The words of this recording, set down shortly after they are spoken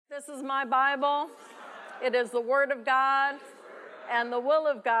This is my Bible. It is the Word of God and the will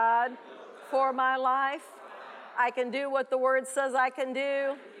of God for my life. I can do what the Word says I can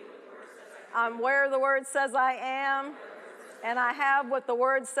do. I'm where the Word says I am, and I have what the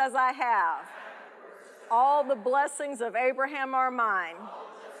Word says I have. All the blessings of Abraham are mine.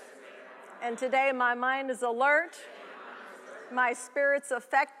 And today my mind is alert. My spirit is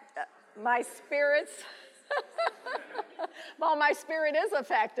effective.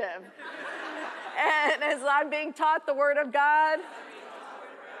 And as I'm being taught the Word of God,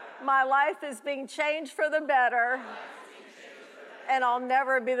 my life is being changed for the better, and I'll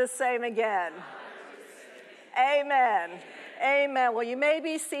never be the same again. Amen. Amen. Well, you may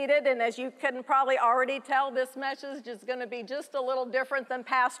be seated, and as you can probably already tell, this message is going to be just a little different than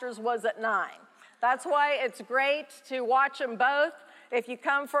Pastor's was at 9. That's why it's great to watch them both. If you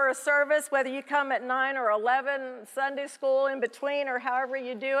come for a service, whether you come at 9 or 11, Sunday school in between, or however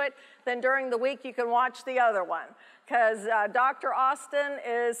you do it, then during the week you can watch the other one. Because Dr. Austin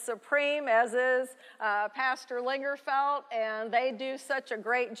is supreme, as is Pastor Lingerfeld, and they do such a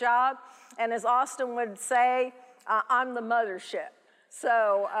great job. And as Austin would say, I'm the mothership.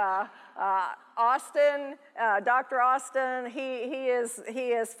 So Austin, Dr. Austin, he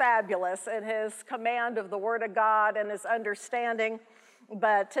is fabulous in his command of the Word of God and his understanding.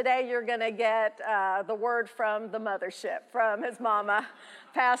 But today you're going to get the word from the mothership, from his mama,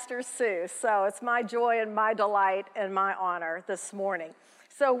 Pastor Sue. So it's my joy and my delight and my honor this morning.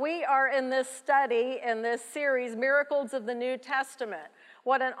 So we are in this study, in this series, Miracles of the New Testament.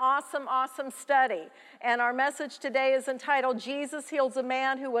 What an awesome, awesome study. And our message today is entitled, Jesus Heals a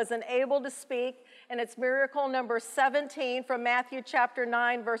Man Who Was Unable to Speak. And it's miracle number 17 from Matthew chapter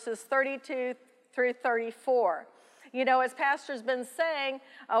 9, verses 32 through 34. You know, as Pastor's been saying,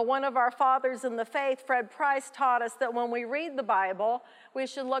 one of our fathers in the faith, Fred Price, taught us that when we read the Bible, we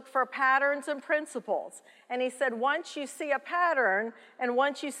should look for patterns and principles. And he said, once you see a pattern and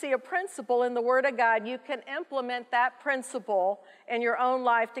once you see a principle in the Word of God, you can implement that principle in your own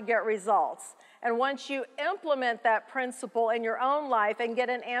life to get results. And once you implement that principle in your own life and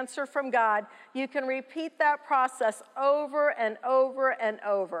get an answer from God, you can repeat that process over and over and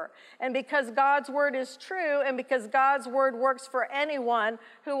over. And because God's Word is true, and because God's Word works for anyone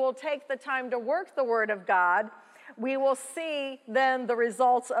who will take the time to work the Word of God, we will see then the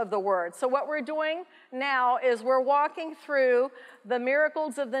results of the Word. So what we're doing now is we're walking through the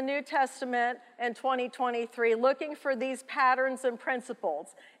miracles of the New Testament in 2023, looking for these patterns and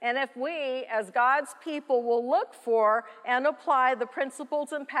principles. And if we, as God's people, will look for and apply the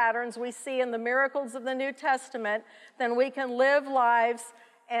principles and patterns we see in the miracles of the New Testament, then we can live lives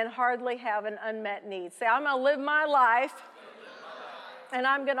and hardly have an unmet need. Say, I'm going to live my life, and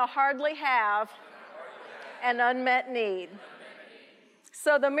I'm going to hardly have an unmet need.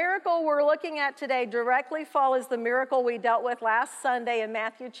 So the miracle we're looking at today directly follows the miracle we dealt with last Sunday in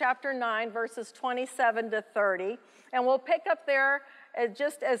Matthew chapter 9, verses 27 to 30. And we'll pick up there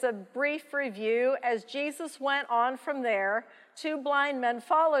just as a brief review. As Jesus went on from there, 2 blind men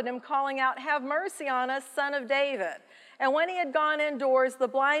followed him, calling out, "Have mercy on us, Son of David." And when he had gone indoors, the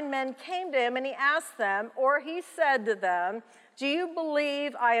blind men came to him, and he asked them, or he said to them, "Do you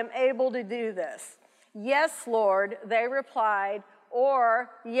believe I am able to do this?" "Yes, Lord," they replied, or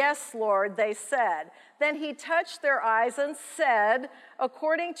 "Yes, Lord," they said. Then he touched their eyes and said,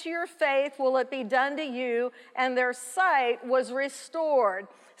 "According to your faith will it be done to you," and their sight was restored.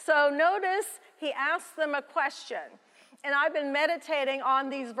 So notice he asked them a question. And I've been meditating on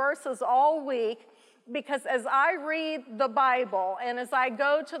these verses all week, because as I read the Bible and as I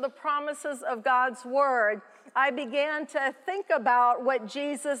go to the promises of God's Word, I began to think about what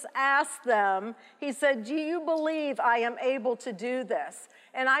Jesus asked them. He said, "Do you believe I am able to do this?"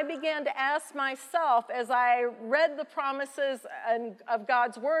 And I began to ask myself, as I read the promises of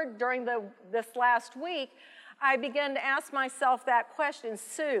God's Word during this last week, I began to ask myself that question,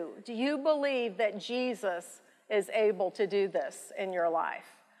 Sue, do you believe that Jesus is able to do this in your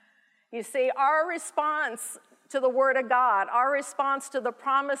life? You see, our response to the Word of God, our response to the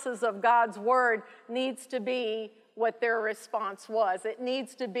promises of God's Word needs to be what their response was. It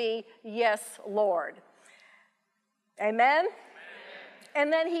needs to be, "Yes, Lord." Amen?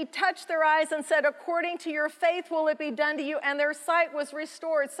 And then he touched their eyes and said, "According to your faith will it be done to you," and their sight was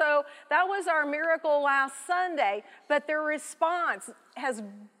restored. So that was our miracle last Sunday, but their response has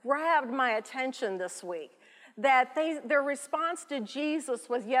grabbed my attention this week. That their response to Jesus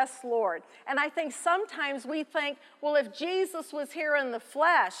was, "Yes, Lord." And I think sometimes we think, well, if Jesus was here in the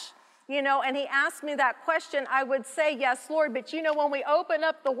flesh, and he asked me that question, I would say, "Yes, Lord." But when we open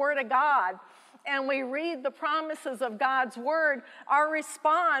up the Word of God and we read the promises of God's word, our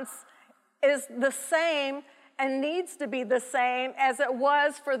response is the same and needs to be the same as it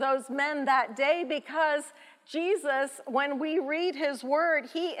was for those men that day, because Jesus, when we read his word,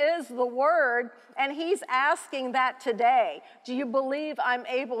 he is the word, and he's asking that today. Do you believe I'm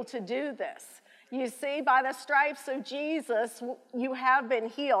able to do this? You see, by the stripes of Jesus, you have been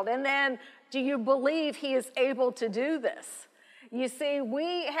healed. And then, do you believe he is able to do this? You see,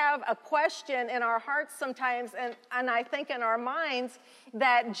 we have a question in our hearts sometimes, and I think in our minds,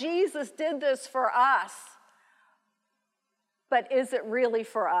 that Jesus did this for us, but is it really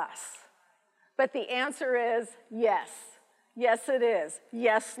for us? But the answer is yes. Yes, it is.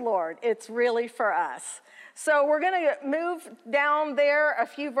 Yes, Lord, it's really for us. So we're going to move down there a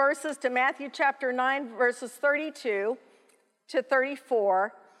few verses to Matthew chapter 9, verses 32 to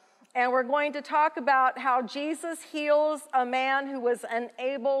 34. And we're going to talk about how Jesus heals a man who was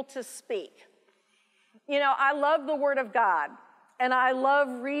unable to speak. You know, I love the Word of God, and I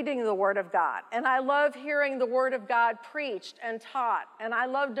love reading the Word of God, and I love hearing the Word of God preached and taught, and I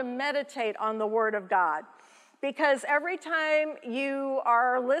love to meditate on the Word of God. Because every time you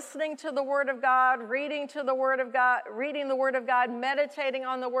are listening to the Word of God, reading the Word of God, meditating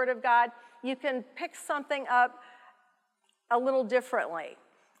on the Word of God, you can pick something up a little differently.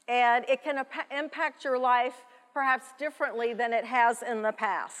 And it can impact your life perhaps differently than it has in the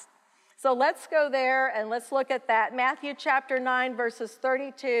past. So let's go there and let's look at that. Matthew chapter 9, verses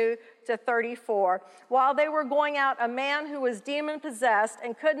 32 to 34. While they were going out, a man who was demon-possessed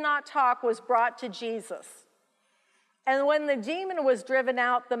and could not talk was brought to Jesus. And when the demon was driven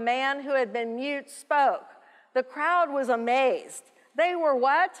out, the man who had been mute spoke. The crowd was amazed. They were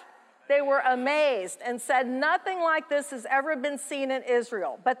what? They were amazed and said, nothing like this has ever been seen in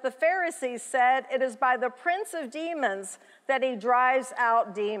Israel. But the Pharisees said, it is by the prince of demons that he drives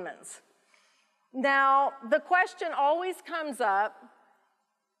out demons. Now, the question always comes up,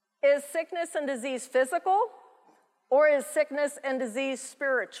 is sickness and disease physical, or is sickness and disease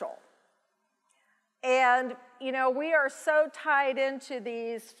spiritual? And, you know, we are so tied into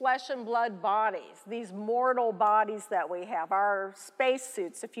these flesh and blood bodies, these mortal bodies that we have, our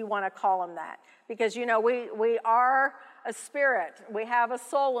spacesuits, if you want to call them that. Because, you know, we are a spirit. We have a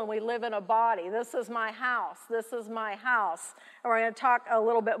soul and we live in a body. This is my house. This is my house. And we're going to talk a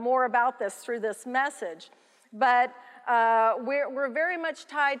little bit more about this through this message. But we're very much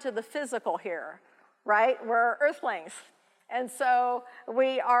tied to the physical here, right? We're earthlings. And so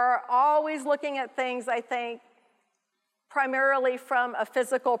we are always looking at things, I think, primarily from a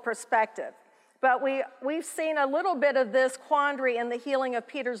physical perspective. But we've seen a little bit of this quandary in the healing of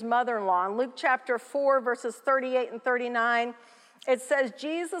Peter's mother-in-law. In Luke chapter 4, verses 38 and 39, it says,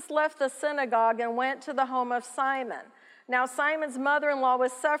 Jesus left the synagogue and went to the home of Simon. Now Simon's mother-in-law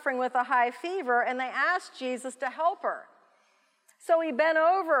was suffering with a high fever, and they asked Jesus to help her. So he bent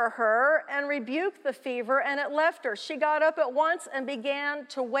over her and rebuked the fever, and it left her. She got up at once and began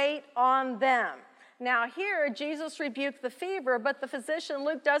to wait on them. Now here, Jesus rebuked the fever, but the physician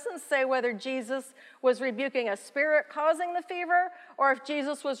Luke doesn't say whether Jesus was rebuking a spirit causing the fever or if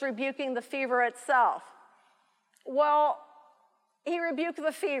Jesus was rebuking the fever itself. Well, he rebuked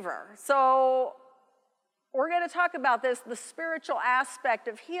the fever. So we're going to talk about this, the spiritual aspect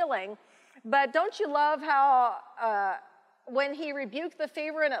of healing. But don't you love how when he rebuked the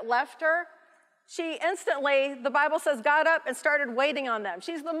fever and it left her, she instantly, the Bible says, got up and started waiting on them.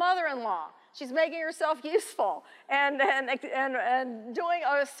 She's the mother-in-law. She's making herself useful and doing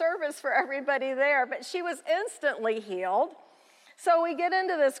a service for everybody there. But she was instantly healed. So we get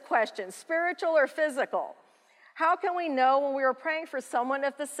into this question, spiritual or physical? How can we know when we are praying for someone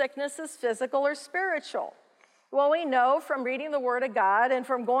if the sickness is physical or spiritual? Well, we know from reading the Word of God and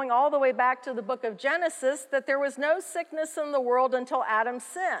from going all the way back to the book of Genesis that there was no sickness in the world until Adam's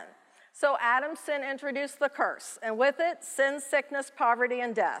sin. So Adam's sin introduced the curse, and with it, sin, sickness, poverty,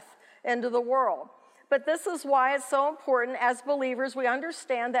 and death into the world. But this is why it's so important as believers we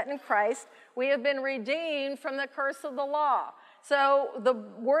understand that in Christ we have been redeemed from the curse of the law. So the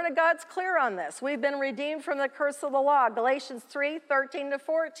Word of God's clear on this. We've been redeemed from the curse of the law, Galatians 3:13 to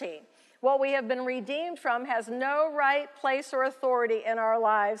 14. What we have been redeemed from has no right, place, or authority in our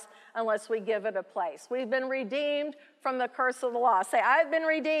lives unless we give it a place. We've been redeemed from the curse of the law. Say, I've been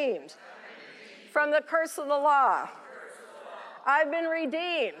redeemed from the curse of the law. I've been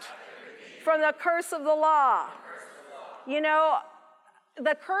redeemed from the curse of the law. You know,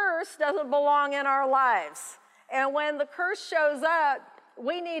 the curse doesn't belong in our lives. And when the curse shows up,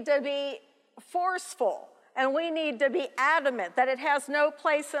 we need to be forceful. And we need to be adamant that it has no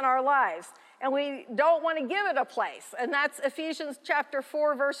place in our lives. And we don't want to give it a place. And that's Ephesians chapter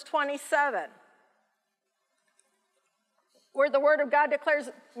 4, verse 27. where the Word of God declares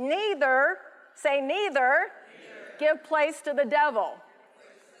neither, say neither, give place to the devil.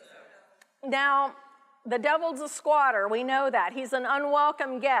 Now, the devil's a squatter. We know that. He's an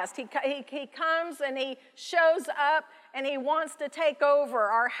unwelcome guest. He comes and he shows up and he wants to take over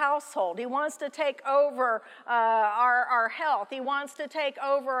our household. He wants to take over our health. He wants to take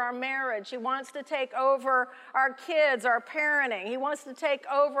over our marriage. He wants to take over our kids, our parenting. He wants to take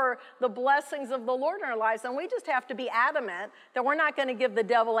over the blessings of the Lord in our lives. And we just have to be adamant that we're not going to give the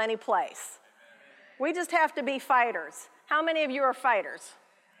devil any place. We just have to be fighters. How many of you are fighters?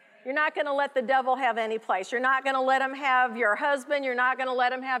 You're not going to let the devil have any place. You're not going to let him have your husband. You're not going to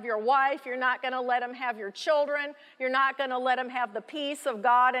let him have your wife. You're not going to let him have your children. You're not going to let him have the peace of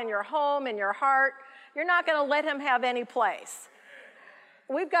God in your home, in your heart. You're not going to let him have any place.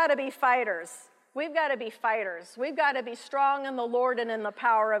 We've got to be fighters. We've got to be fighters. We've got to be strong in the Lord and in the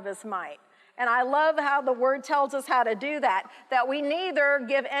power of his might. And I love how the word tells us how to do that we neither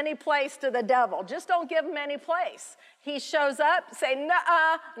give any place to the devil. Just don't give him any place. He shows up, say,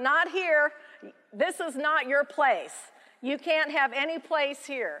 nuh-uh, not here. This is not your place. You can't have any place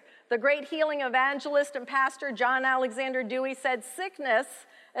here. The great healing evangelist and pastor John Alexander Dewey said, sickness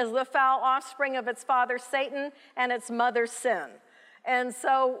is the foul offspring of its father Satan and its mother sin. And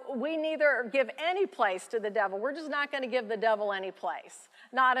so we neither give any place to the devil. We're just not going to give the devil any place.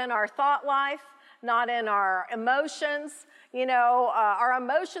 Not in our thought life, not in our emotions. You know, our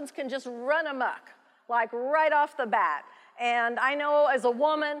emotions can just run amok, like right off the bat. And I know as a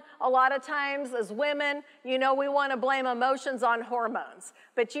woman, a lot of times as women, you know, we want to blame emotions on hormones.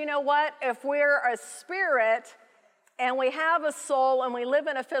 But you know what? If we're a spirit and we have a soul and we live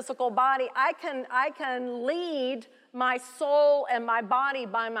in a physical body, I can lead my soul and my body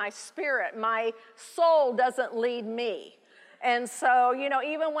by my spirit. My soul doesn't lead me. And so, you know,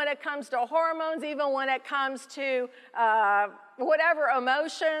 even when it comes to hormones, even when it comes to whatever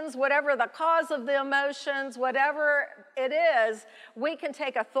emotions, whatever the cause of the emotions, whatever it is, we can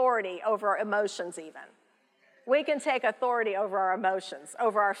take authority over emotions even. We can take authority over our emotions,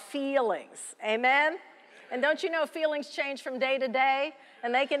 over our feelings. Amen? And don't you know feelings change from day to day?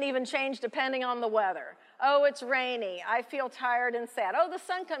 And they can even change depending on the weather. Oh, it's rainy. I feel tired and sad. Oh, the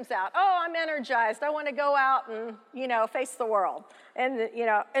sun comes out. Oh, I'm energized. I want to go out and, you know, face the world and, you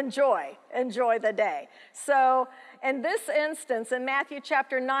know, enjoy the day. So in this instance, in Matthew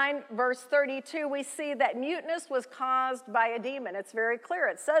chapter 9, verse 32, we see that muteness was caused by a demon. It's very clear.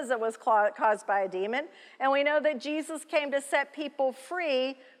 It says it was caused by a demon. And we know that Jesus came to set people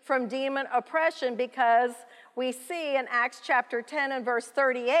free from demon oppression because we see in Acts chapter 10 and verse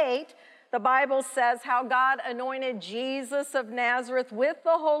 38, the Bible says how God anointed Jesus of Nazareth with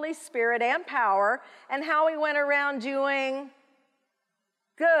the Holy Spirit and power, and how he went around doing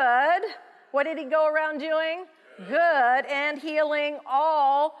good. What did he go around doing? Good, and healing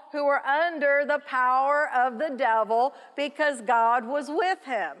all who were under the power of the devil because God was with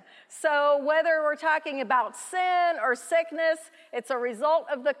him. So whether we're talking about sin or sickness, it's a result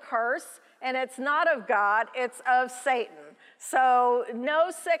of the curse, and it's not of God, it's of Satan. So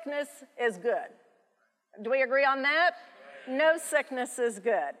no sickness is good. Do we agree on that? No sickness is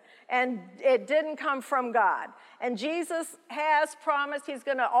good. And it didn't come from God. And Jesus has promised he's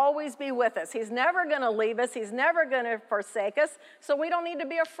going to always be with us. He's never going to leave us. He's never going to forsake us. So we don't need to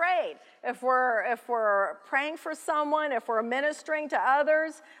be afraid. If we're praying for someone, if we're ministering to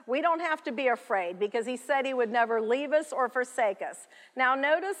others, we don't have to be afraid because he said he would never leave us or forsake us. Now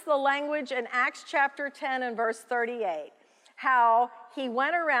notice the language in Acts chapter 10 and verse 38. How he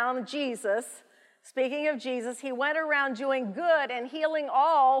went around, Jesus, speaking of Jesus, he went around doing good and healing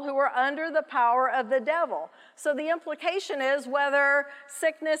all who were under the power of the devil. So the implication is whether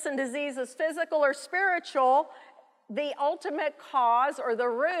sickness and disease is physical or spiritual, the ultimate cause or the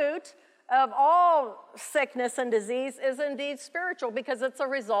root of all sickness and disease is indeed spiritual because it's a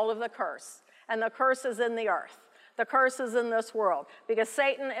result of the curse. And the curse is in the earth. The curse is in this world because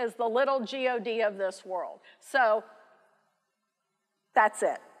Satan is the little God of this world. So that's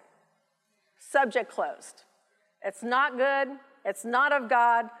it. Subject closed. It's not good. It's not of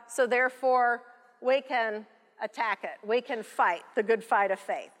God. So therefore, we can attack it. We can fight the good fight of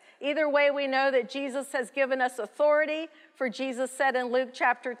faith. Either way, we know that Jesus has given us authority. For Jesus said in Luke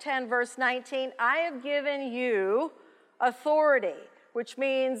chapter 10, verse 19, I have given you authority, which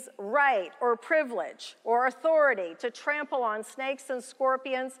means right or privilege or authority to trample on snakes and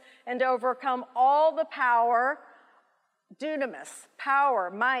scorpions and to overcome all the power, dunamis, power,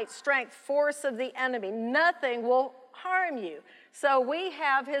 might, strength, force of the enemy. Nothing will harm you. So we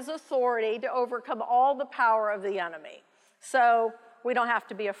have his authority to overcome all the power of the enemy. So we don't have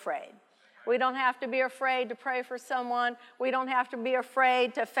to be afraid. We don't have to be afraid to pray for someone. We don't have to be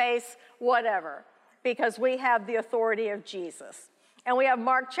afraid to face whatever, because we have the authority of Jesus. And we have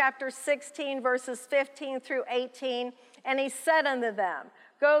Mark chapter 16, verses 15 through 18. And he said unto them,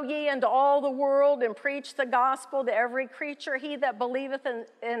 Go ye into all the world and preach the gospel to every creature. He that believeth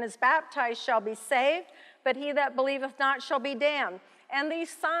and is baptized shall be saved, but he that believeth not shall be damned. And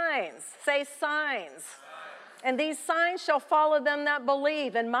these signs, say signs. And these signs shall follow them that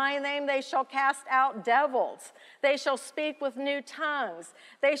believe. In my name they shall cast out devils. They shall speak with new tongues.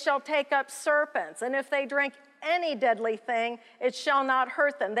 They shall take up serpents. And if they drink any deadly thing, it shall not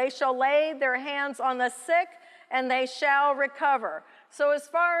hurt them. They shall lay their hands on the sick, and they shall recover. So as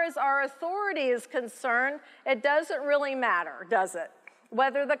far as our authority is concerned, it doesn't really matter, does it?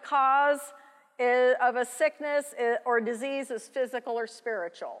 Whether the cause of a sickness or disease is physical or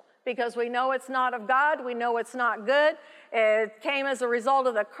spiritual. Because we know it's not of God, we know it's not good. It came as a result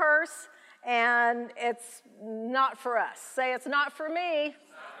of the curse, and it's not for us. Say, it's not for me.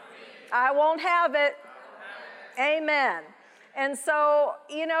 I won't have it. Amen. And so,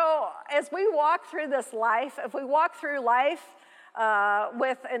 you know, as we walk through this life, if we walk through life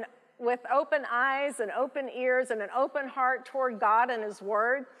with open eyes and open ears and an open heart toward God and His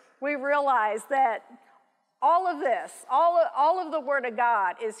Word, we realize that all of this, all of the Word of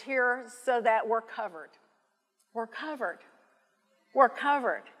God is here so that we're covered. We're covered. We're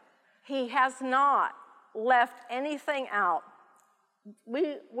covered. He has not left anything out.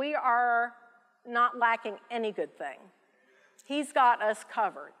 We are not lacking any good thing. He's got us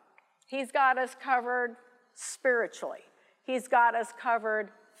covered. He's got us covered spiritually. He's got us covered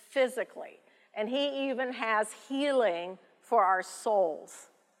physically. And He even has healing for our souls.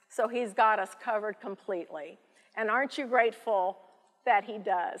 So He's got us covered completely. And aren't you grateful that He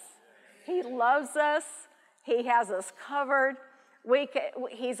does? He loves us. He has us covered.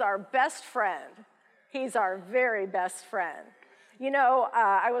 He's our best friend. He's our very best friend. You know,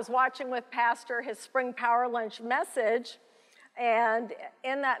 I was watching with Pastor his Spring Power Lunch message, and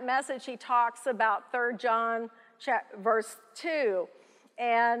in that message he talks about 3 John verse 2.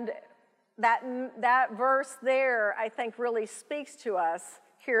 And that verse there, I think, really speaks to us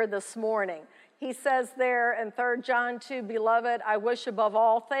here this morning. He says there in 3 John 2, Beloved, I wish above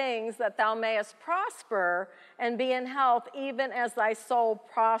all things that thou mayest prosper and be in health, even as thy soul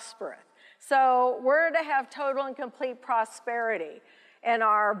prospereth. So we're to have total and complete prosperity in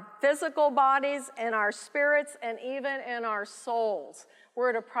our physical bodies, in our spirits, and even in our souls.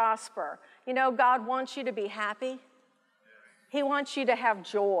 We're to prosper. You know, God wants you to be happy. He wants you to have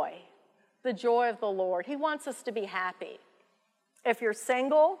joy, the joy of the Lord. He wants us to be happy. If you're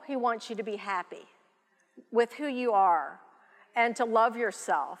single, He wants you to be happy with who you are and to love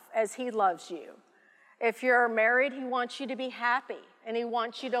yourself as He loves you. If you're married, He wants you to be happy, and He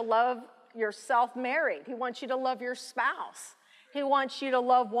wants you to love yourself married. He wants you to love your spouse. He wants you to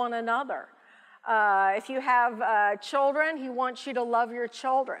love one another. If you have children, He wants you to love your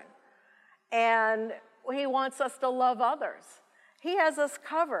children. And He wants us to love others. He has us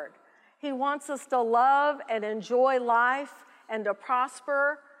covered. He wants us to love and enjoy life and to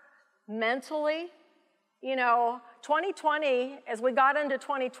prosper mentally. You know, 2020, as we got into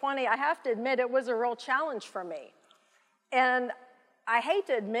 2020, I have to admit it was a real challenge for me. And I hate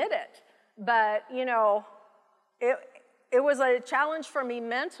to admit it, but, you know, it was a challenge for me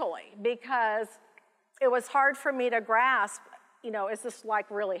mentally because it was hard for me to grasp, you know, is this like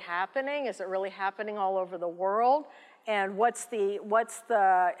really happening? Is it really happening all over the world? And what's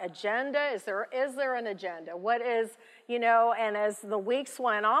the agenda? Is there an agenda? What is, you know, and as the weeks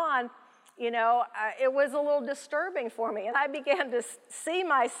went on, you know, it was a little disturbing for me. And I began to see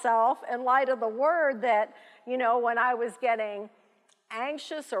myself in light of the Word that, you know, when I was getting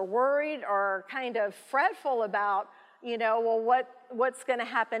anxious or worried or kind of fretful about, you know, well, what's going to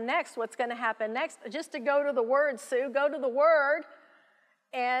happen next? What's going to happen next? Just to go to the Word, Sue, go to the Word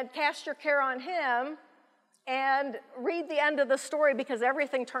and cast your care on Him and read the end of the story, because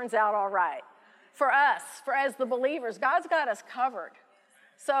everything turns out all right. For us, as the believers, God's got us covered.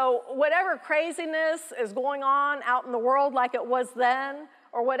 So whatever craziness is going on out in the world like it was then,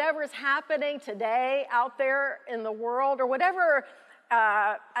 or whatever's happening today out there in the world, or whatever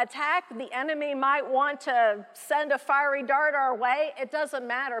attack the enemy might want to send a fiery dart our way, it doesn't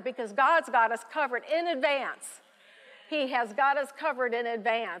matter, because God's got us covered in advance. He has got us covered in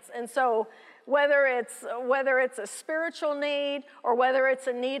advance. And so whether it's a spiritual need, or whether it's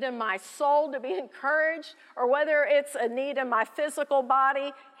a need in my soul to be encouraged, or whether it's a need in my physical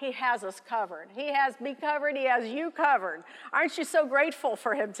body, He has us covered. He has me covered. He has you covered. Aren't you so grateful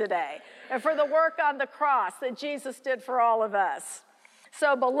for Him today and for the work on the cross that Jesus did for all of us?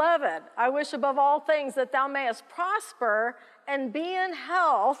 So, beloved, I wish above all things that thou mayest prosper and be in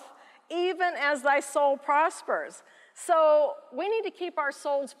health, even as thy soul prospers. So we need to keep our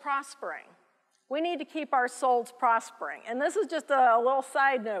souls prospering. We need to keep our souls prospering. And this is just a little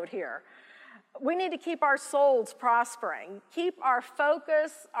side note here. We need to keep our souls prospering. Keep our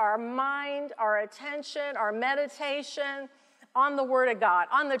focus, our mind, our attention, our meditation on the Word of God,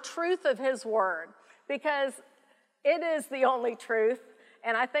 on the truth of His Word, because it is the only truth.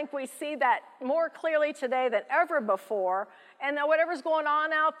 And I think we see that more clearly today than ever before. And that whatever's going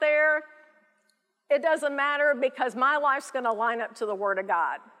on out there, it doesn't matter, because my life's going to line up to the Word of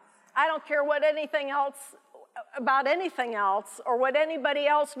God. I don't care what anything else, about anything else, or what anybody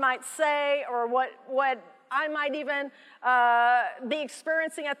else might say, or what I might even be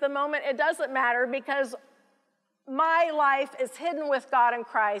experiencing at the moment. It doesn't matter, because my life is hidden with God in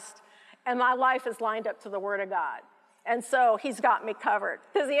Christ, and my life is lined up to the Word of God. And so He's got me covered.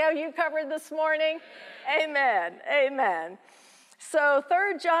 Does He have you covered this morning? Amen. Amen. So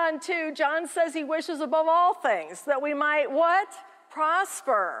 3 John 2, John says he wishes above all things that we might what?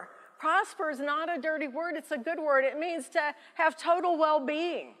 Prosper. Prosper is not a dirty word. It's a good word. It means to have total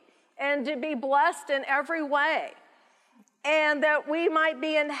well-being and to be blessed in every way. And that we might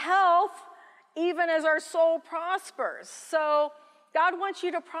be in health even as our soul prospers. So God wants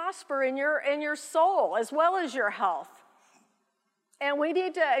you to prosper in your soul as well as your health. And we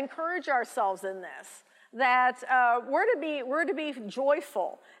need to encourage ourselves in this, that we're to be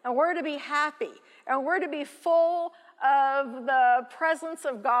joyful, and we're to be happy, and we're to be full of the presence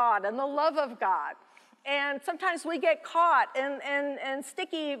of God and the love of God. And sometimes we get caught in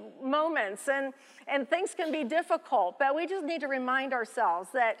sticky moments, and things can be difficult, but we just need to remind ourselves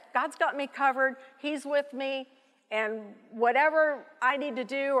that God's got me covered, He's with me, and whatever I need to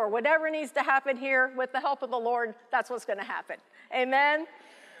do or whatever needs to happen here with the help of the Lord, that's what's going to happen. Amen?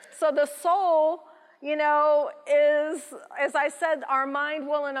 So the soul, is, as I said, our mind,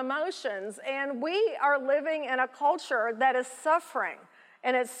 will, and emotions. And we are living in a culture that is suffering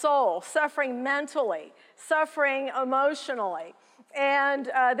in its soul, suffering mentally, suffering emotionally.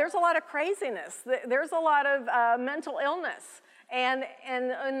 And there's a lot of craziness. There's a lot of mental illness. And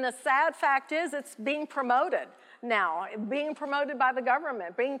the sad fact is it's being promoted now, being promoted by the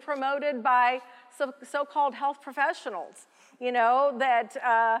government, being promoted by so-called health professionals,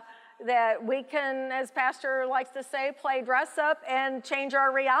 that we can, as Pastor likes to say, play dress up and change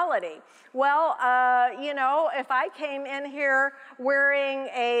our reality. Well, if I came in here wearing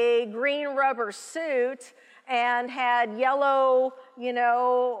a green rubber suit and had yellow,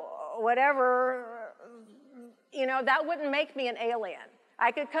 whatever, that wouldn't make me an alien.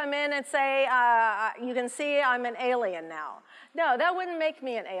 I could come in and say, you can see I'm an alien now. No, that wouldn't make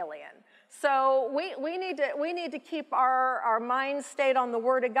me an alien. So we need to keep our minds stayed on the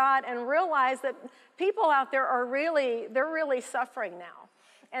Word of God and realize that people out there they're really suffering now.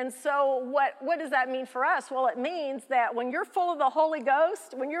 And so what does that mean for us? Well, it means that when you're full of the Holy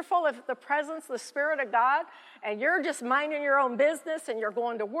Ghost, when you're full of the presence, the Spirit of God, and you're just minding your own business and you're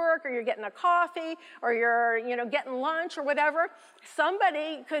going to work or you're getting a coffee or you're getting lunch or whatever,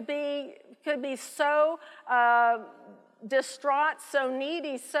 somebody could be so distraught, so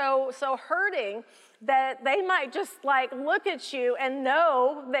needy, so hurting, that they might just look at you and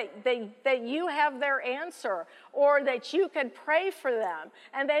know that you have their answer, or that you could pray for them.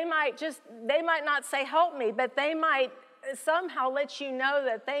 And they might not say, help me, but they might somehow let you know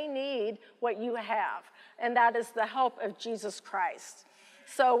that they need what you have. And that is the help of Jesus Christ.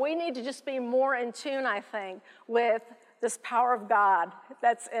 So we need to just be more in tune, I think, with this power of God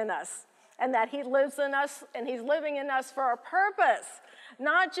that's in us. And that He lives in us, and He's living in us for a purpose,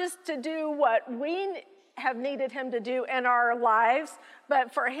 not just to do what we have needed Him to do in our lives,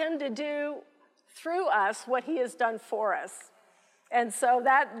 but for Him to do through us what He has done for us. And so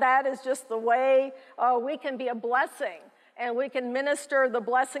that is just the way we can be a blessing, and we can minister the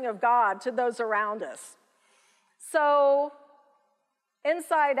blessing of God to those around us. So,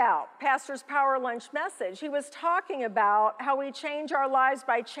 Inside Out, Pastor's Power Lunch message, he was talking about how we change our lives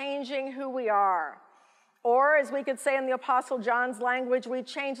by changing who we are. Or, as we could say in the Apostle John's language, we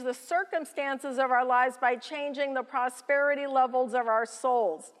change the circumstances of our lives by changing the prosperity levels of our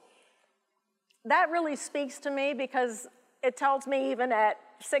souls. That really speaks to me, because it tells me even at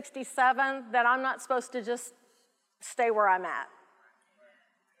 67 that I'm not supposed to just stay where I'm at.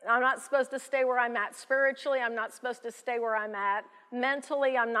 I'm not supposed to stay where I'm at spiritually. I'm not supposed to stay where I'm at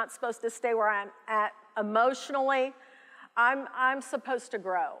mentally. I'm not supposed to stay where I'm at emotionally. I'm supposed to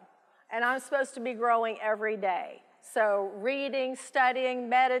grow, and I'm supposed to be growing every day. So reading, studying,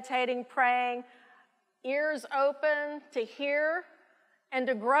 meditating, praying, ears open to hear, and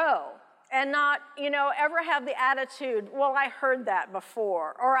to grow and not, ever have the attitude, well, I heard that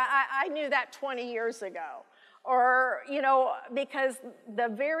before, or I knew that 20 years ago, or, because the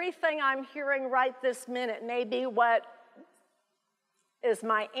very thing I'm hearing right this minute may be what is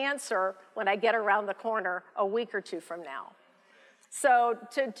my answer when I get around the corner a week or two from now. So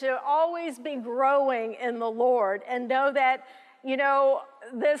to always be growing in the Lord and know that,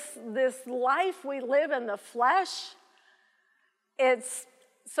 this life we live in the flesh, it's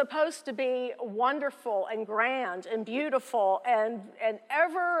supposed to be wonderful and grand and beautiful and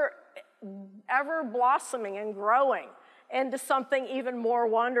ever blossoming and growing into something even more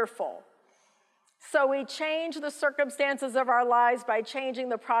wonderful. So we change the circumstances of our lives by changing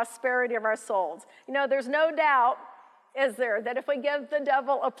the prosperity of our souls. There's no doubt, is there, that if we give the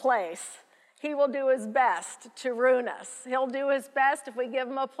devil a place, he will do his best to ruin us. He'll do his best if we give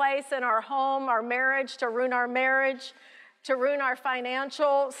him a place in our home, our marriage, to ruin our marriage, to ruin our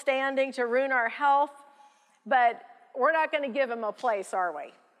financial standing, to ruin our health. But we're not going to give him a place, are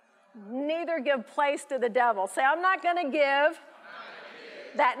we? Neither give place to the devil. Say, I'm not going to give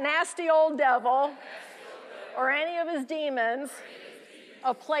that nasty old devil or any of his demons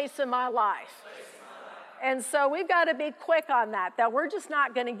a place in my life. And so we've got to be quick on that we're just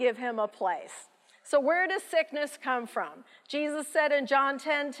not going to give him a place. So where does sickness come from? Jesus said in John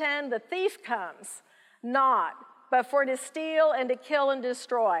 10:10, the thief comes not, but for to steal and to kill and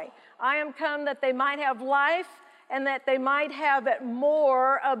destroy. I am come that they might have life and that they might have it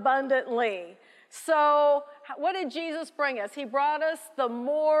more abundantly. So what did Jesus bring us? He brought us the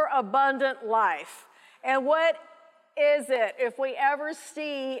more abundant life. And what is it if we ever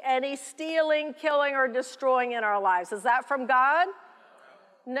see any stealing, killing, or destroying in our lives? Is that from God?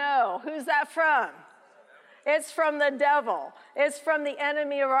 No. Who's that from? It's from the devil. It's from the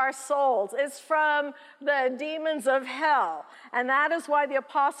enemy of our souls. It's from the demons of hell. And that is why the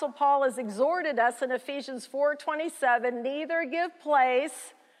Apostle Paul has exhorted us in Ephesians 4:27, neither give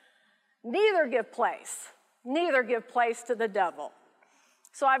place to the devil.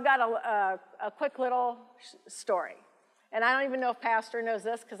 So I've got a quick little story. And I don't even know if Pastor knows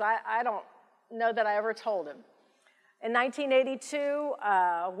this because I don't know that I ever told him. In 1982,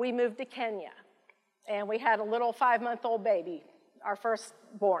 we moved to Kenya. And we had a little 5-month-old baby, our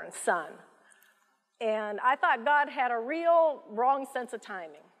firstborn son. And I thought God had a real wrong sense of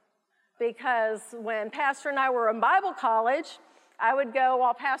timing. Because when Pastor and I were in Bible college, I would go,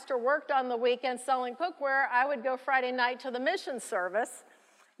 while Pastor worked on the weekend selling cookware, I would go Friday night to the mission service,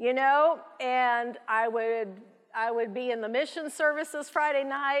 and I would be in the mission services Friday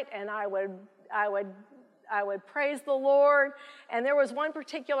night, and I would praise the Lord. And there was one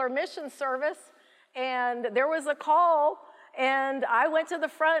particular mission service, and there was a call, and I went to the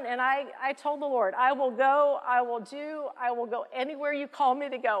front, and I told the Lord, I will go anywhere you call me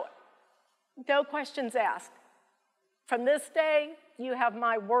to go. No questions asked. From this day, you have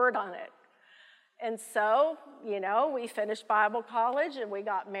my word on it. And so, we finished Bible college, and we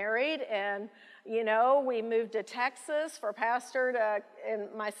got married, and, we moved to Texas for Pastor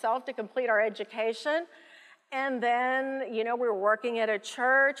and myself to complete our education. And then, we were working at a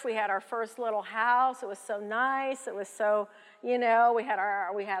church. We had our first little house. It was so nice. It was so, we had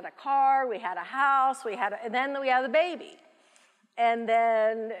a car, we had a house, and then we had the baby. And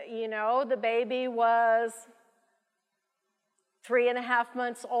then, the baby was 3.5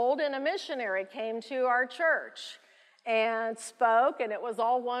 months old, and a missionary came to our church and spoke, and it was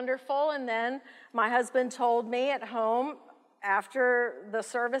all wonderful. And then my husband told me at home, after the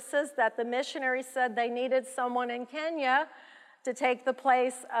services, that the missionary said they needed someone in Kenya to take the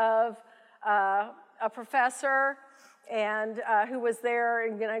place of a professor and who was there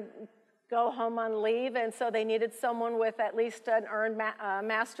and going to go home on leave. And so they needed someone with at least an earned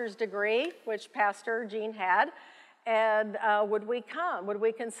master's degree, which Pastor Gene had. And would we come? Would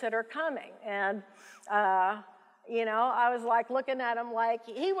we consider coming? And I was like looking at him like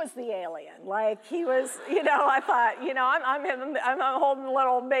he was the alien. Like he was, I thought, I'm holding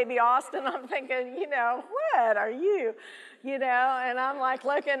little baby Austin. I'm thinking, what are you? And I'm like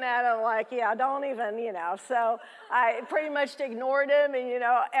looking at him like, yeah, don't even, So I pretty much ignored him. And,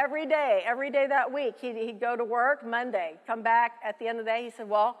 every day that week, he'd go to work Monday, come back at the end of the day.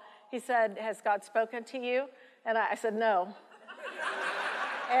 He said, has God spoken to you? And I said, no.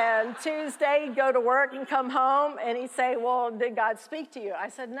 And Tuesday, he'd go to work and come home, and he'd say, well, did God speak to you? I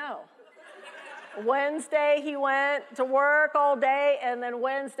said, no. Wednesday, he went to work all day, and then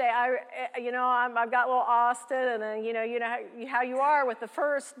Wednesday, I've got little Austin, and then, how you are with the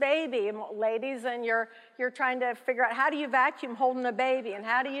first baby, ladies, and you're trying to figure out how do you vacuum holding a baby, and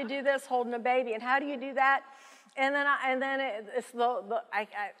how do you do this holding a baby, and how do you do that? I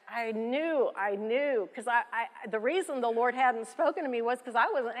knew, because the reason the Lord hadn't spoken to me was because I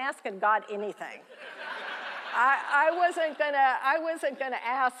wasn't asking God anything. I wasn't gonna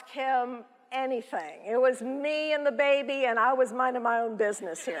ask him anything. It was me and the baby, and I was minding my own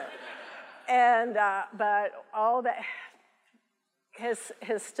business here. And but all that, his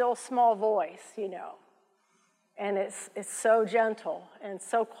still small voice, and it's so gentle and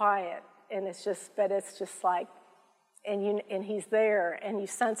so quiet, and it's just like, and he's there, and you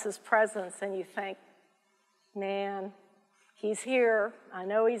sense his presence, and you think, man, he's here. I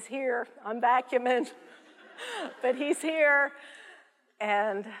know he's here. I'm vacuuming, but he's here.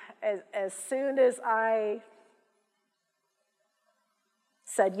 And as soon as I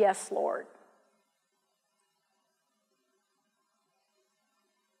said, yes, Lord,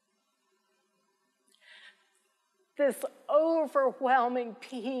 this overwhelming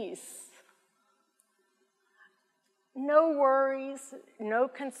peace, no worries, no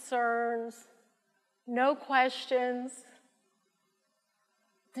concerns, no questions,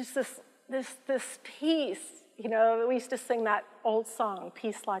 just this peace. We used to sing that old song,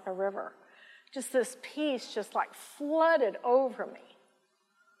 Peace Like a River. Just this peace just like flooded over me.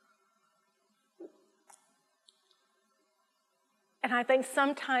 And I think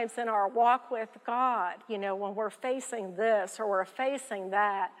sometimes in our walk with God, when we're facing this or we're facing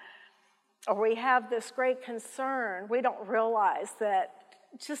that, or we have this great concern, we don't realize that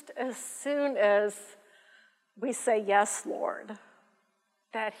just as soon as we say, yes, Lord,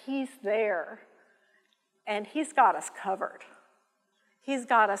 that he's there and he's got us covered. He's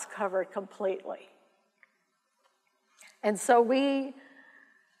got us covered completely. And so we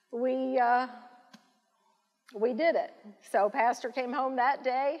did it. So Pastor came home that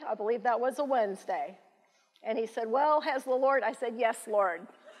day. I believe that was a Wednesday. And he said, well, has the Lord? I said, yes, Lord.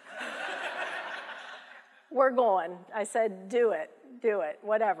 We're going. I said, do it,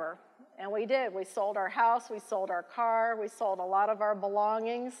 whatever. And we did. We sold our house. We sold our car. We sold a lot of our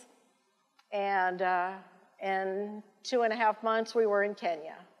belongings. And in 2.5 months, we were in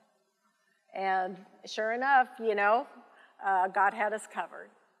Kenya. And sure enough, God had us covered.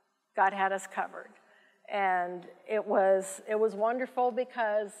 God had us covered. And it was wonderful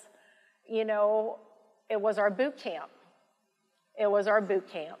because, it was our boot camp. It was our boot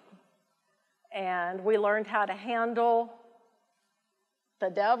camp. And we learned how to handle the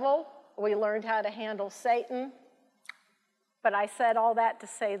devil. We learned how to handle Satan. But I said all that to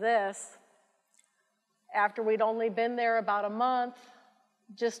say this. After we'd only been there about a month,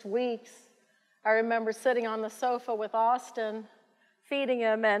 just weeks, I remember sitting on the sofa with Austin, feeding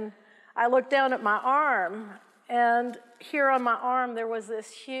him, and I looked down at my arm, and here on my arm there was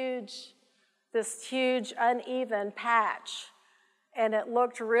this huge uneven patch, and it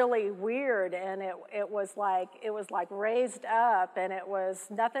looked really weird, and it was like raised up, and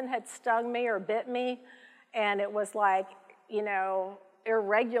nothing had stung me or bit me, and it was like,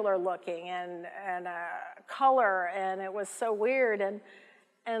 irregular looking and color, and it was so weird, and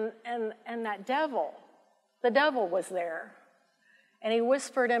that the devil was there. And he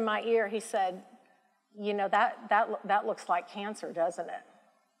whispered in my ear, he said, that looks like cancer, doesn't it?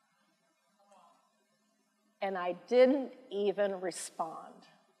 And I didn't even respond.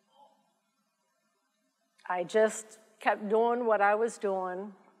 I just kept doing what I was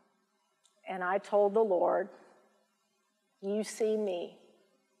doing, and I told the Lord, you see me,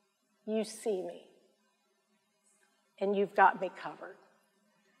 and you've got me covered.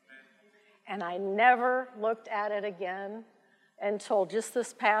 And I never looked at it again until just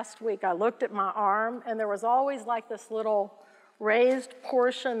this past week. I looked at my arm, and there was always like this little raised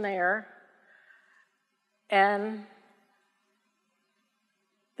portion there, and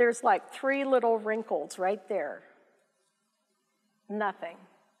there's like 3 little wrinkles right there. Nothing.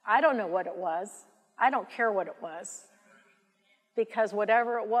 I don't know what it was. I don't care what it was. Because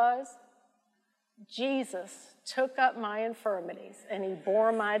whatever it was, Jesus took up my infirmities and he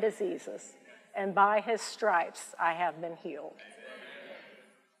bore my diseases. And by his stripes, I have been healed.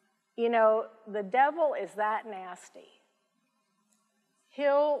 The devil is that nasty.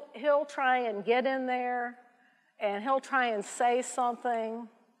 He'll try and get in there, and he'll try and say something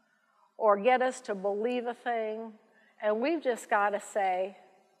or get us to believe a thing, and we've just got to say,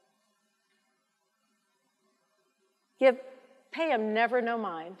 pay him never no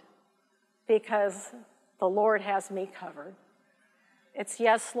mind, because the Lord has me covered. It's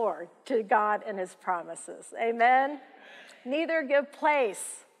yes, Lord, to God and his promises. Amen? Neither give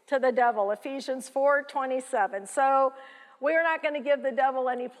place to the devil, Ephesians 4:27. So we're not going to give the devil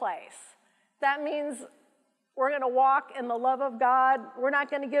any place. That means We're going to walk in the love of God. We're not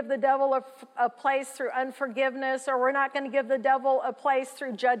going to give the devil a place through unforgiveness, or we're not going to give the devil a place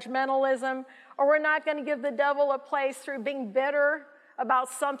through judgmentalism, or we're not going to give the devil a place through being bitter about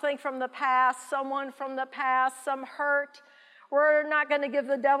something from the past, someone from the past, some hurt. We're not going to give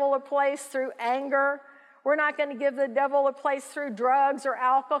the devil a place through anger. We're not going to give the devil a place through drugs or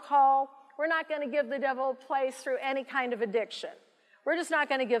alcohol. We're not going to give the devil a place through any kind of addiction. We're just not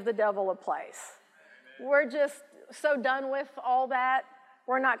going to give the devil a place. We're just so done with all that,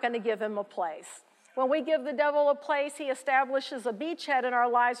 we're not going to give him a place. When we give the devil a place, he establishes a beachhead in our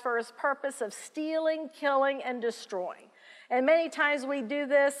lives for his purpose of stealing, killing, and destroying. And many times we do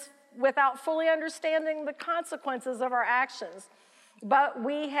this without fully understanding the consequences of our actions. But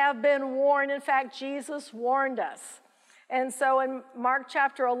we have been warned. In fact, Jesus warned us. And so in Mark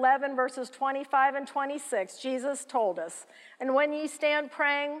chapter 11, verses 25 and 26, Jesus told us, "And when ye stand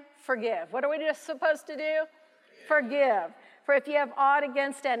praying, forgive." What are we just supposed to do? Forgive. "For if ye have aught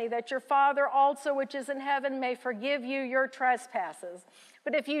against any, that your Father also which is in heaven may forgive you your trespasses.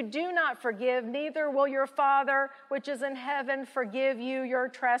 But if you do not forgive, neither will your Father which is in heaven forgive you your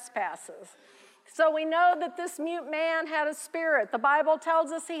trespasses." So we know that this mute man had a spirit. The Bible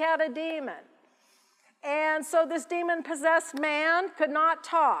tells us he had a demon. And so this demon-possessed man could not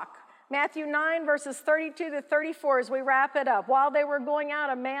talk. Matthew 9, verses 32 to 34, as we wrap it up. While they were going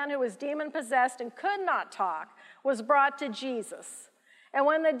out, a man who was demon-possessed and could not talk was brought to Jesus. And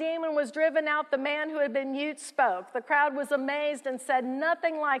when the demon was driven out, the man who had been mute spoke. The crowd was amazed and said,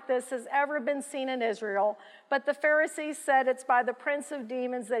 "Nothing like this has ever been seen in Israel." But the Pharisees said, "It's by the prince of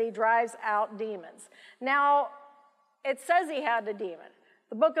demons that he drives out demons." Now, it says he had a demon.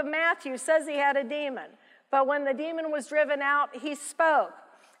 The book of Matthew says he had a demon. But when the demon was driven out, he spoke.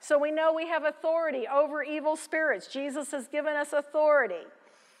 So we know we have authority over evil spirits. Jesus has given us authority.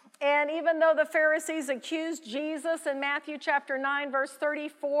 And even though the Pharisees accused Jesus in Matthew chapter 9, verse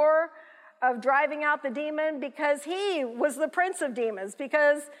 34, of driving out the demon because he was the prince of demons,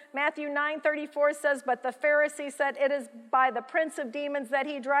 because Matthew 9:34 says, "But the Pharisees said, it is by the prince of demons that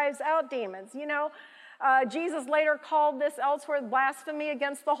he drives out demons." You know, Jesus later called this elsewhere blasphemy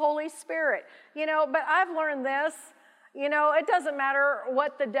against the Holy Spirit. You know, but I've learned this. You know, it doesn't matter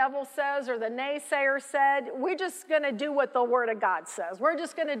what the devil says or the naysayer said. We're just going to do what the Word of God says. We're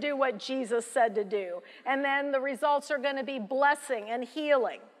just going to do what Jesus said to do. And then the results are going to be blessing and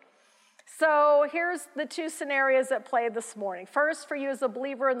healing. So here's the two scenarios at play this morning. First, for you as a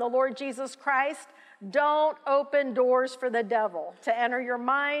believer in the Lord Jesus Christ, don't open doors for the devil to enter your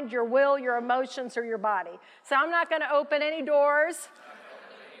mind, your will, your emotions, or your body. So I'm not going to open any doors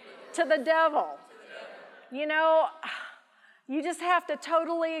to the devil. You know, you just have to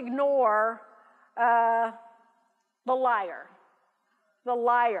totally ignore the liar. The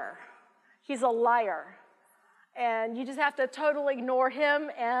liar. He's a liar. And you just have to totally ignore him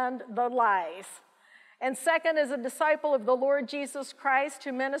and the lies. And second, as a disciple of the Lord Jesus Christ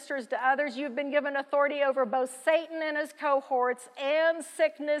who ministers to others, you've been given authority over both Satan and his cohorts and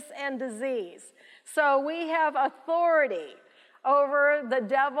sickness and disease. So we have authority over the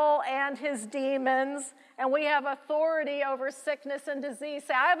devil and his demons, and we have authority over sickness and disease.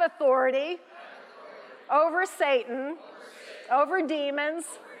 Say, I have authority over Satan, over demons,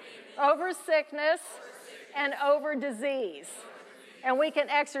 over sickness, and over disease. And we can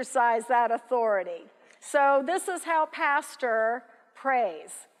exercise that authority. So this is how pastor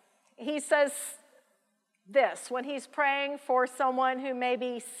prays. He says this when he's praying for someone who may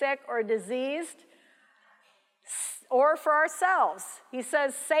be sick or diseased, or for ourselves. He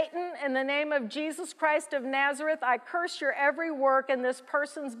says, "Satan, in the name of Jesus Christ of Nazareth, I curse your every work in this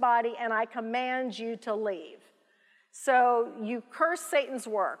person's body, and I command you to leave." So you curse Satan's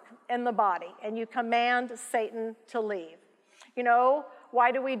work in the body, and you command Satan to leave. You know,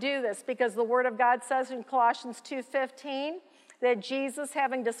 why do we do this? Because the Word of God says in Colossians 2:15 that Jesus,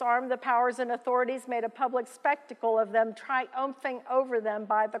 having disarmed the powers and authorities, made a public spectacle of them, triumphing over them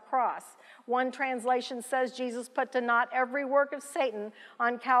by the cross. One translation says Jesus put to naught every work of Satan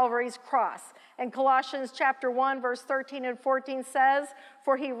on Calvary's cross. And Colossians chapter 1, verse 13 and 14 says,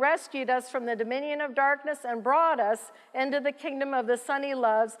 "For he rescued us from the dominion of darkness and brought us into the kingdom of the Son he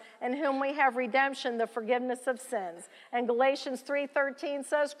loves, in whom we have redemption, the forgiveness of sins." And Galatians 3:13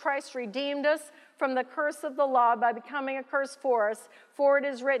 says, "Christ redeemed us from the curse of the law by becoming a curse for us. For it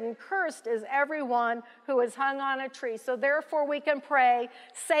is written, cursed is everyone who is hung on a tree." So therefore we can pray,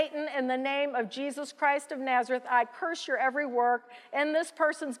 "Satan, in the name of Jesus Christ of Nazareth, I curse your every work in this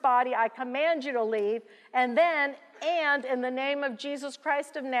person's body. I command you to leave." And then And in the name of Jesus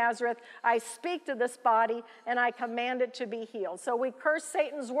Christ of Nazareth, I speak to this body and I command it to be healed. So we curse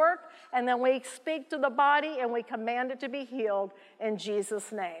Satan's work, and then we speak to the body and we command it to be healed in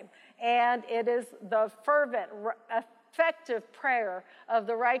Jesus' name. And it is the fervent, effective prayer of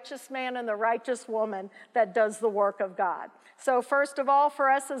the righteous man and the righteous woman that does the work of God. So first of all,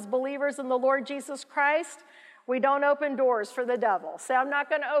 for us as believers in the Lord Jesus Christ, we don't open doors for the devil. Say, I'm not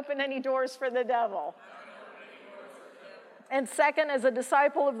going to open any doors for the devil. And second, as a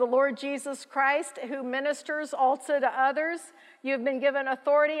disciple of the Lord Jesus Christ who ministers also to others, you've been given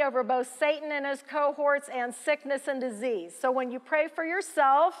authority over both Satan and his cohorts and sickness and disease. So when you pray for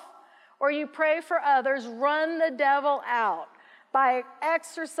yourself or you pray for others, run the devil out by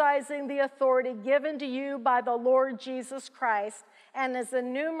exercising the authority given to you by the Lord Jesus Christ and is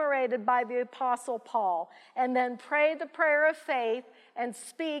enumerated by the Apostle Paul. And then pray the prayer of faith and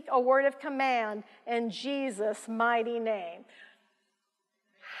speak a word of command in Jesus' mighty name.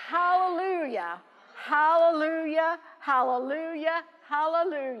 Hallelujah, hallelujah, hallelujah,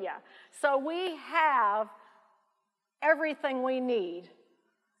 hallelujah. So we have everything we need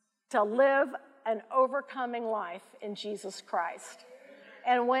to live an overcoming life in Jesus Christ.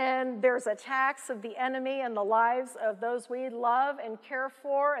 And when there's attacks of the enemy in the lives of those we love and care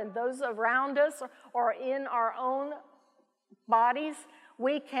for and those around us or in our own bodies,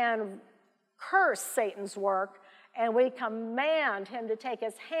 we can curse Satan's work and we command him to take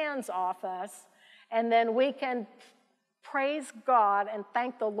his hands off us, and then we can praise God and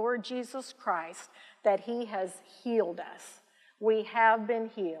thank the Lord Jesus Christ that he has healed us. We have been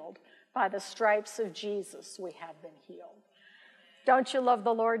healed. By the stripes of Jesus, we have been healed. Don't you love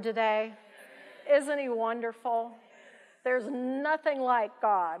the Lord today? Isn't he wonderful? There's nothing like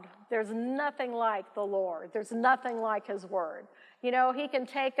God. There's nothing like the Lord. There's nothing like his word. You know, he can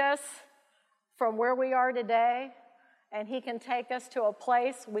take us from where we are today, and he can take us to a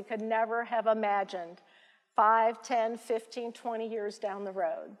place we could never have imagined 5, 10, 15, 20 years down the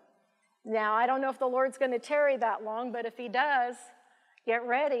road. Now, I don't know if the Lord's going to tarry that long, but if he does, get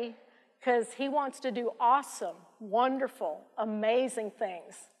ready, because he wants to do awesome, wonderful, amazing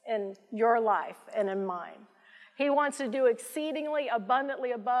things in your life and in mine. He wants to do exceedingly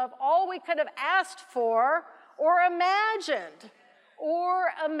abundantly above all we could have asked for or imagined,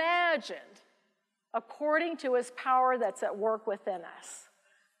 according to his power that's at work within us.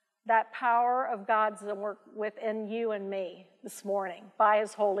 That power of God's at work within you and me this morning by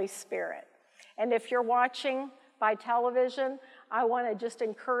his Holy Spirit. And if you're watching by television, I want to just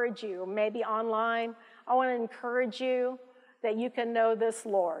encourage you, maybe online, I want to encourage you that you can know this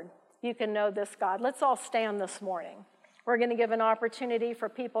Lord. You can know this God. Let's all stand this morning. We're going to give an opportunity for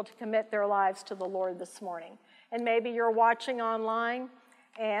people to commit their lives to the Lord this morning. And maybe you're watching online,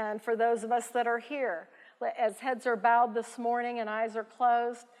 and for those of us that are here, as heads are bowed this morning and eyes are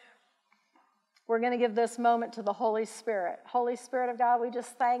closed, we're going to give this moment to the Holy Spirit. Holy Spirit of God, we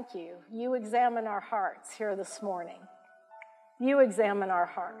just thank you. You examine our hearts here this morning. You examine our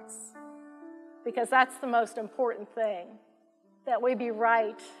hearts, because that's the most important thing, that we be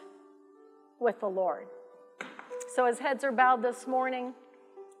right with the Lord. So as heads are bowed this morning,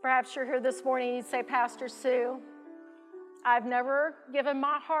 perhaps you're here this morning and you'd say, Pastor Sue, I've never given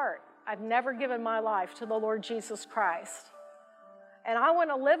my heart, I've never given my life to the Lord Jesus Christ. And I want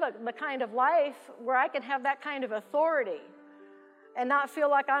to live the kind of life where I can have that kind of authority and not feel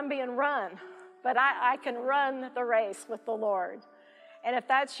like I'm being run, but I can run the race with the Lord. And if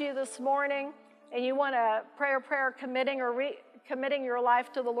that's you this morning and you want to pray a prayer committing your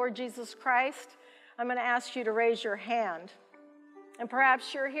life to the Lord Jesus Christ, I'm going to ask you to raise your hand. And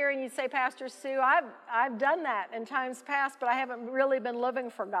perhaps you're here and you say, Pastor Sue, I've done that in times past, but I haven't really been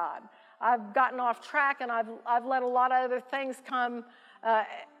living for God. I've gotten off track, and I've let a lot of other things come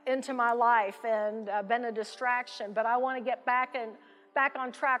into my life and been a distraction. But I want to get back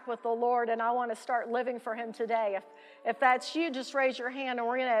on track with the Lord, and I want to start living for him today. If that's you, just raise your hand, and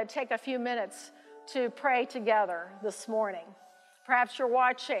we're going to take a few minutes to pray together this morning. Perhaps you're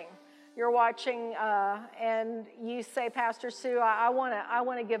watching, and you say, Pastor Sue, I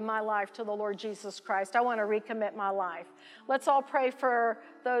want to give my life to the Lord Jesus Christ. I want to recommit my life. Let's all pray for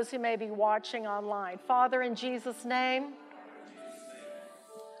those who may be watching online. Father, in Jesus' name,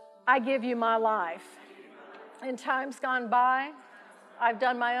 I give you my life. In times gone by, I've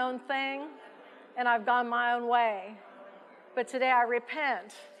done my own thing, and I've gone my own way. But today I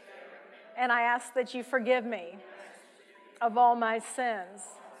repent, and I ask that you forgive me of all my sins.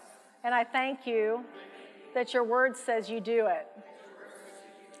 And I thank you that your word says you do it.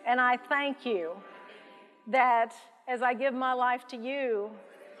 And I thank you that as I give my life to you,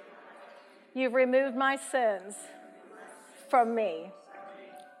 you've removed my sins from me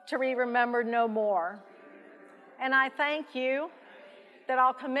to be remembered no more. And I thank you that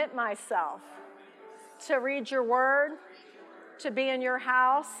I'll commit myself to read your word, to be in your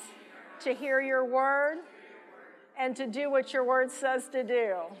house, to hear your word, and to do what your word says to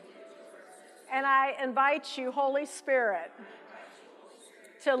do. And I invite you, Holy Spirit,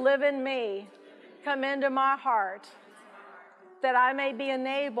 to live in me, come into my heart, that I may be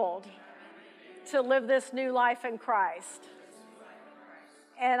enabled to live this new life in Christ.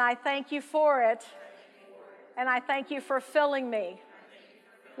 And I thank you for it, and I thank you for filling me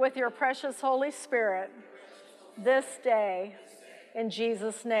with your precious Holy Spirit this day, in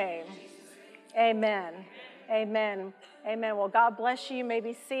Jesus' name. Amen. Amen. Amen. Well, God bless you. You may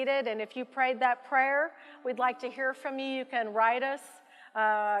be seated. And if you prayed that prayer, we'd like to hear from you. You can write us.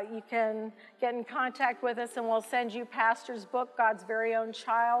 You can get in contact with us, and we'll send you Pastor's book, God's Very Own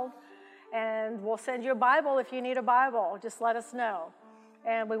Child. And we'll send you a Bible if you need a Bible. Just let us know.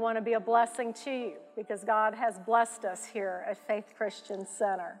 And we want to be a blessing to you because God has blessed us here at Faith Christian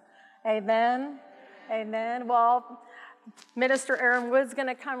Center. Amen. Amen. Well, Minister Aaron Wood's going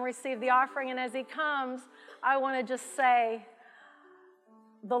to come receive the offering. And as he comes, I want to just say,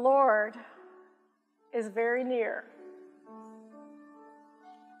 the Lord is very near.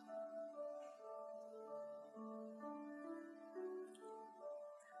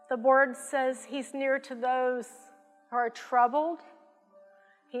 The word says he's near to those who are troubled.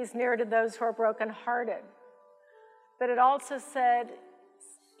 He's near to those who are brokenhearted. But it also said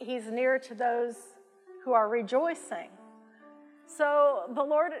he's near to those who are rejoicing. So the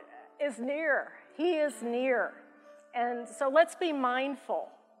Lord is near. He is near. And so let's be mindful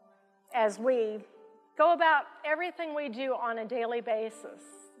as we go about everything we do on a daily basis,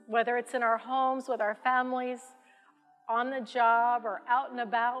 whether it's in our homes, with our families, on the job, or out and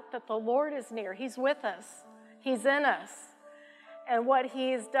about, that the Lord is near. He's with us. He's in us. And what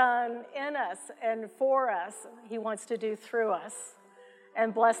he's done in us and for us, he wants to do through us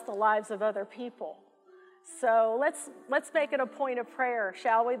and bless the lives of other people. So let's make it a point of prayer,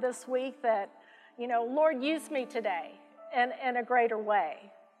 shall we, this week, that, Lord, use me today in a greater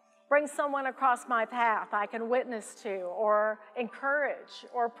way. Bring someone across my path I can witness to, or encourage,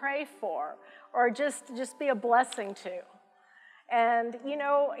 or pray for, or just be a blessing to. And,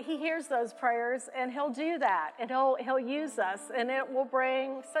 he hears those prayers, and he'll do that, and he'll use us, and it will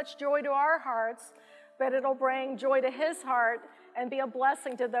bring such joy to our hearts, but it'll bring joy to his heart and be a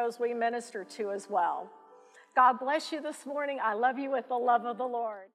blessing to those we minister to as well. God bless you this morning. I love you with the love of the Lord.